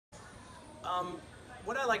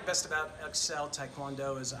What I like best about Excel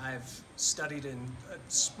Taekwondo is I've studied in a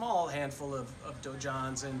small handful of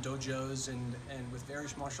dojans and dojos and with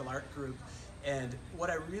various martial art group. And what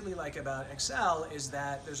I really like about Excel is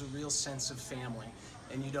that there's a real sense of family.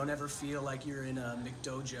 And you don't ever feel like you're in a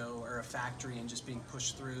McDojo or a factory and just being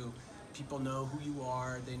pushed through. People know who you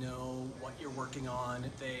are, they know what you're working on,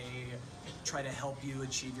 they try to help you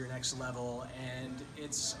achieve your next level, and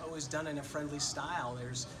it's always done in a friendly style.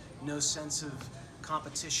 There's no sense of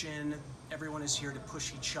competition. Everyone is here to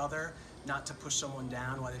push each other, not to push someone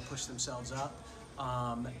down while they push themselves up.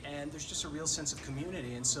 And there's just a real sense of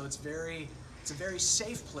community, and so it's a very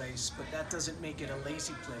safe place, but that doesn't make it a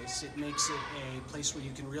lazy place. It makes it a place where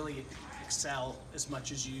you can really excel as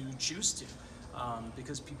much as you choose to,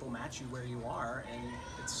 because people match you where you are, and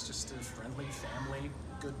it's just a friendly, family,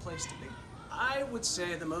 good place to be. I would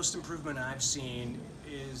say the most improvement I've seen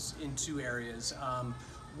is in two areas.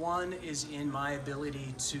 One is in my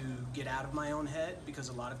ability to get out of my own head, because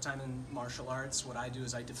a lot of time in martial arts, what I do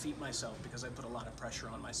is I defeat myself because I put a lot of pressure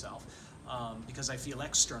on myself, because I feel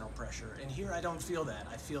external pressure. And here I don't feel that.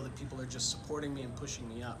 I feel that people are just supporting me and pushing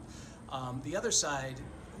me up. The other side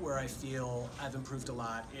where I feel I've improved a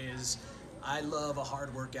lot is I love a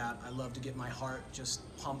hard workout. I love to get my heart just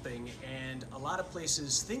pumping, and a lot of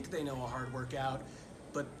places think they know a hard workout,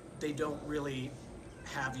 but they don't really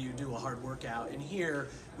have you do a hard workout. And here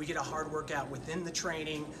we get a hard workout within the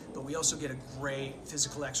training, but we also get a great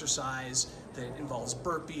physical exercise that involves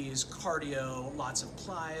burpees, cardio, lots of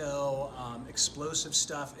plyo, explosive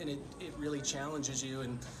stuff, and it really challenges you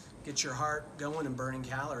and gets your heart going and burning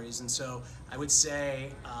calories. And so I would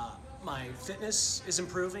say my fitness is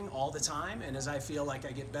improving all the time, and as I feel like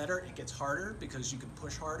I get better, it gets harder because you can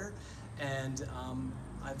push harder. And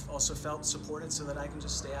I've also felt supported so that I can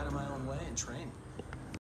just stay out of my own way and train.